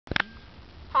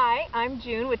Hi, I'm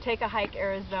June with Take a Hike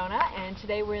Arizona, and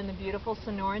today we're in the beautiful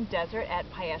Sonoran Desert at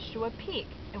Pieshua Peak.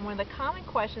 And one of the common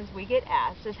questions we get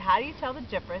asked is, how do you tell the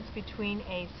difference between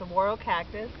a saguaro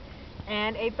cactus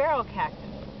and a barrel cactus?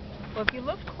 Well, if you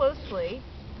look closely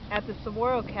at the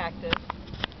saguaro cactus,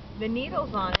 the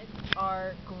needles on it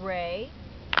are gray,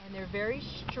 and they're very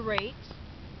straight,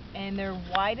 and they're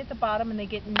wide at the bottom, and they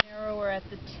get narrower at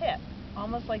the tip,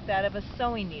 almost like that of a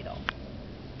sewing needle.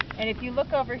 And if you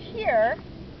look over here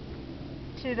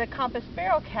to the compass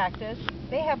barrel cactus,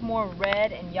 they have more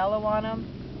red and yellow on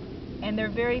them, and they're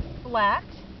very flat,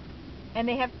 and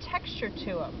they have texture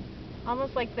to them,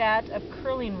 almost like that of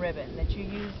curling ribbon that you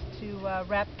use to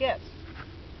wrap gifts.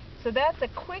 So that's a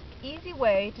quick, easy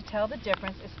way to tell the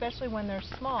difference, especially when they're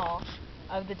small,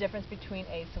 of the difference between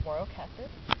a saguaro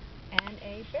cactus and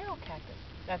a barrel cactus.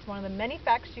 That's one of the many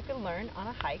facts you can learn on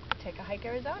a hike with Take a Hike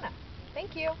Arizona.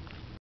 Thank you.